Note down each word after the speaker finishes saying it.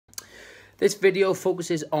This video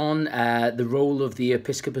focuses on the role of the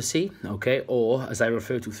Episcopacy, okay, or as I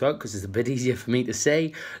refer to throughout, because it's a bit easier for me to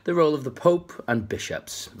say, the role of the Pope and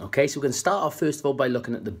bishops, okay? So we're going to start off first of all by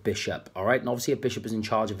looking at the bishop, all right? And obviously a bishop is in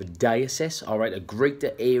charge of a diocese, all right, a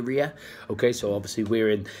greater area, okay? So obviously we're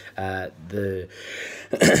in the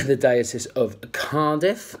Diocese of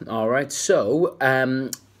Cardiff, all right? So,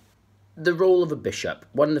 the role of a bishop,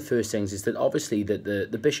 one of the first things is that obviously that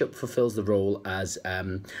the bishop fulfills the role as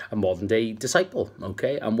a modern day disciple,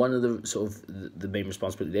 okay? And one of the sort of the main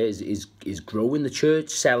responsibility there is growing the church,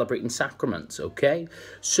 celebrating sacraments, okay?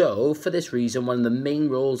 So for this reason, one of the main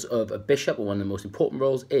roles of a bishop, or one of the most important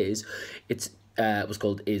roles, is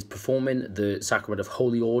performing the sacrament of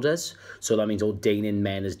holy orders. So that means ordaining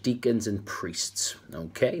men as deacons and priests,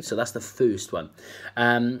 okay? So that's the first one.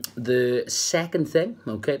 The second thing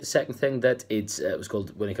that it's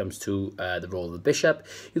when it comes to the role of the bishop,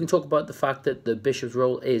 you can talk about the fact that the bishop's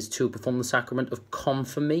role is to perform the sacrament of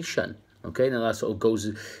confirmation, okay? Now that sort of goes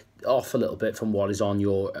off a little bit from what is on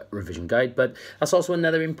your revision guide, but that's also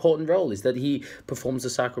another important role, is that he performs the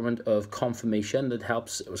sacrament of confirmation that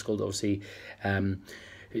helps obviously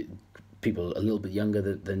people a little bit younger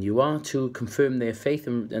than you are to confirm their faith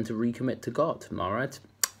and to recommit to God, all right?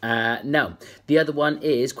 Now, the other one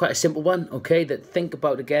is quite a simple one, okay, that think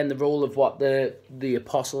about again the role of what the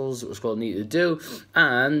apostles need to do.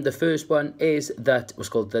 And the first one is that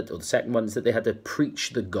the second one is that they had to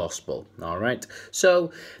preach the gospel, all right?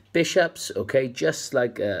 So bishops, okay, just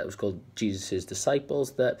like Jesus'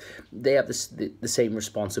 disciples, that they have the same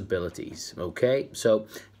responsibilities, okay? So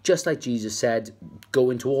just like Jesus said, go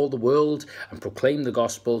into all the world and proclaim the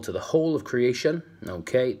gospel to the whole of creation,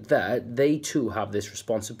 okay, that they too have this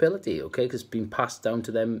responsibility, okay, because it's been passed down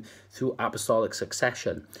to them through apostolic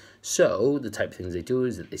succession. So the type of things they do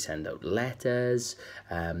is that they send out letters,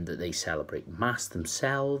 that they celebrate Mass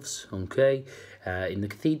themselves, okay, in the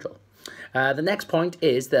cathedral. The next point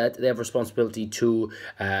is that they have responsibility to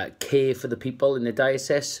care for the people in the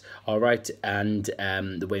diocese, all right, and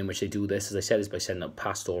the way in which they do this, as I said, is by sending out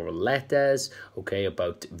pastoral letters, okay,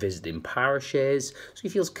 about visiting parishes, so he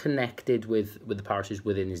feels connected with the parishes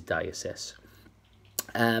within his diocese.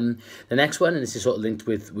 The next one, and this is sort of linked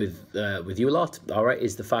with you a lot, all right,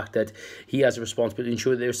 is the fact that he has a responsibility to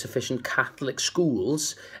ensure there are sufficient Catholic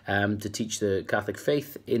schools to teach the Catholic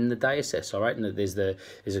faith in the diocese, all right, and that there's the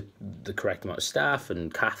correct amount of staff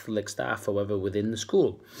and Catholic staff, however, within the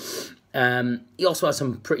school. He also has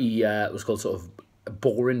some pretty sort of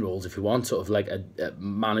boring roles, if you want, sort of like a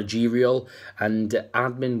managerial and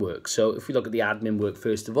admin work. So if we look at the admin work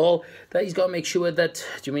first of all, that he's got to make sure that,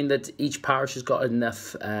 each parish has got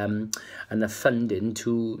enough funding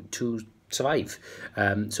to survive.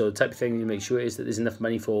 So the type of thing you make sure is that there's enough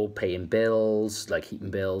money for paying bills, like heating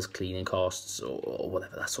bills, cleaning costs, or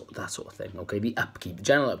whatever, that sort of thing, okay? The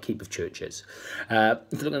general upkeep of churches. If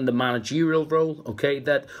you look at the managerial role, okay,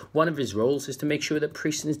 that one of his roles is to make sure that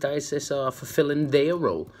priests in his diocese are fulfilling their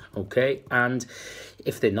role, okay? And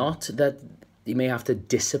if they're not, that you may have to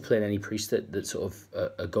discipline any priests that sort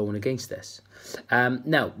of are going against this.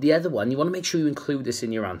 Now, the other one, you want to make sure you include this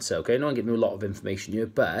in your answer, okay? I know I'm giving you a lot of information here,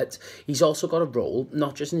 but he's also got a role,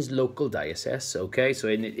 not just in his local diocese, okay, so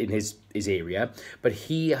in his area, but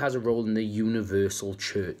he has a role in the universal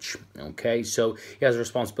church, okay? So he has a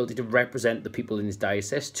responsibility to represent the people in his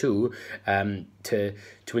diocese to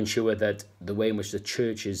ensure that the way in which the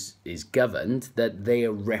church is governed, that they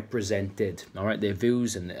are represented, all right, their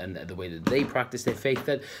views and the way that they practice their faith,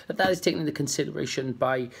 that is taken into consideration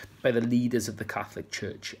by the leaders of the Catholic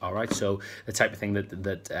Church, all right? So the type of thing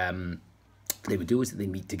that they would do is that they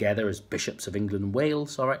meet together as bishops of England and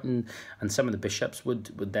Wales, all right, and some of the bishops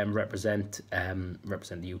would then represent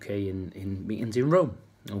the UK in meetings in Rome.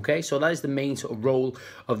 Okay, so that is the main sort of role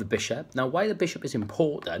of the bishop. Now, why the bishop is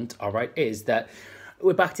important, all right, is that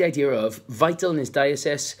we're back to the idea of vital in his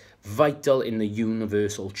diocese, vital in the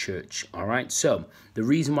universal church, all right? So the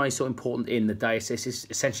reason why it's so important in the diocese is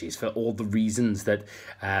essentially for all the reasons that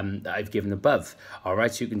I've given above, all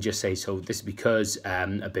right? So you can just say, so this is because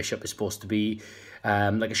a bishop is supposed to be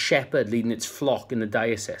like a shepherd leading its flock in the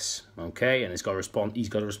diocese, okay? And he's got a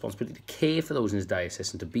responsibility to care for those in his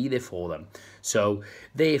diocese and to be there for them. So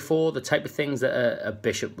therefore, the type of things that a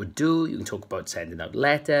bishop would do, you can talk about sending out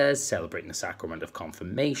letters, celebrating the sacrament of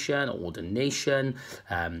confirmation, ordination,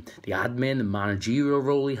 the admin, the managerial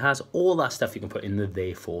role he has, all that stuff you can put in the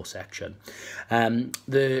therefore section.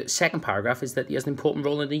 The second paragraph is that he has an important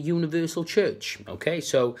role in the universal church, okay?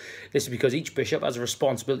 So this is because each bishop has a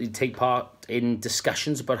responsibility to take part in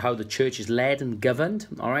discussions about how the church is led and governed,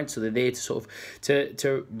 all right? So they're there to sort of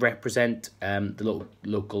to represent the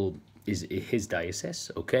local is his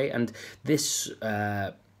diocese, okay? And this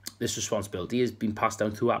this responsibility has been passed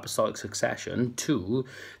down through apostolic succession to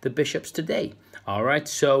the bishops today. All right,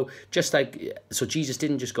 so just like, so Jesus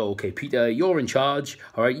didn't just go, okay, Peter, you're in charge.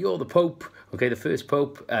 All right, you're the Pope, okay, the first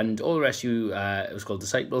Pope, and all the rest of you, it was called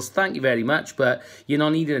disciples. Thank you very much, but you're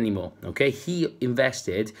not needed anymore, okay? He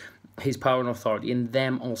invested his power and authority in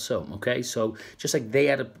them also, okay? So just like they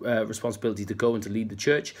had a responsibility to go and to lead the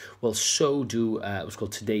church, well, so do what's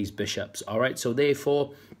called today's bishops, all right? So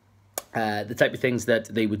therefore, the type of things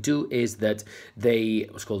that they would do is that they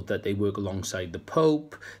work alongside the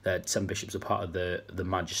Pope, that some bishops are part of the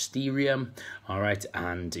magisterium, all right,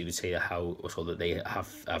 and you would say that they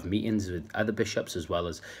have meetings with other bishops as well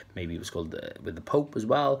as maybe with the Pope as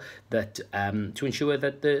well, that to ensure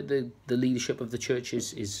that the leadership of the church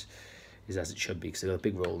is as it should be, because they've got a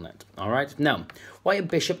big role in it. All right. Now, why a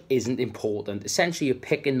bishop isn't important, essentially you're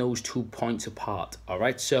picking those 2 points apart. All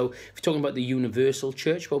right. So if you're talking about the universal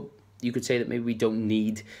church, well, you could say that maybe we don't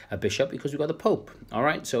need a bishop because we've got the Pope. All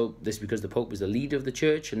right. So this is because the Pope is the leader of the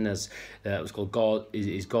church, and as what's called God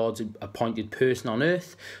is God's appointed person on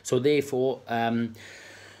earth. So therefore,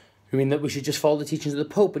 I mean that we should just follow the teachings of the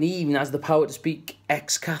Pope, and he even has the power to speak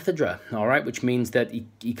ex cathedra, all right, which means that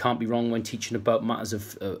he can't be wrong when teaching about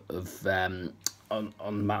matters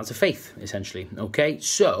on matters of faith, essentially. Okay,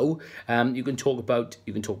 so you can talk about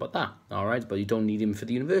that, all right, but you don't need him for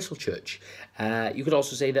the universal church. You could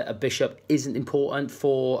also say that a bishop isn't important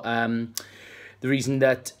for the reason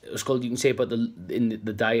that it's called, you can say about in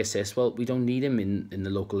the diocese, well, we don't need him in the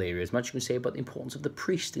local area as much. You can say about the importance of the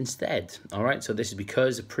priest instead. All right, so this is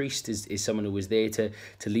because a priest is someone who is there to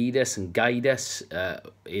lead us and guide us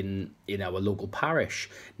in our local parish.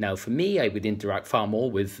 Now, for me, I would interact far more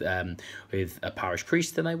with a parish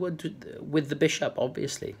priest than I would with the bishop,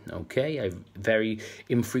 obviously. Okay, I very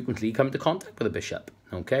infrequently come into contact with a bishop.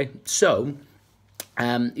 Okay, so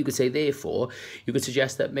you could say, therefore, you could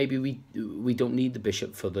suggest that maybe we don't need the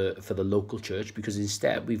bishop for the local church, because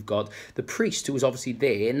instead we've got the priest, who is obviously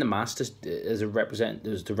there in the mass to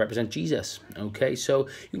represent Jesus. Okay, so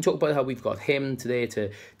you can talk about how we've got him today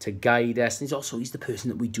to guide us, and he's the person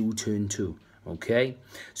that we do turn to. Okay,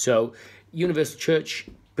 so universal church,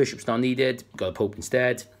 bishops not needed, got a pope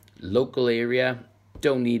instead. Local area,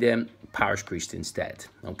 don't need him, parish priest instead.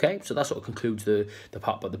 Okay, so that sort of concludes the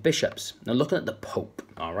part about the bishops. Now looking at the Pope,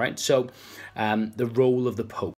 all right, so the role of the Pope.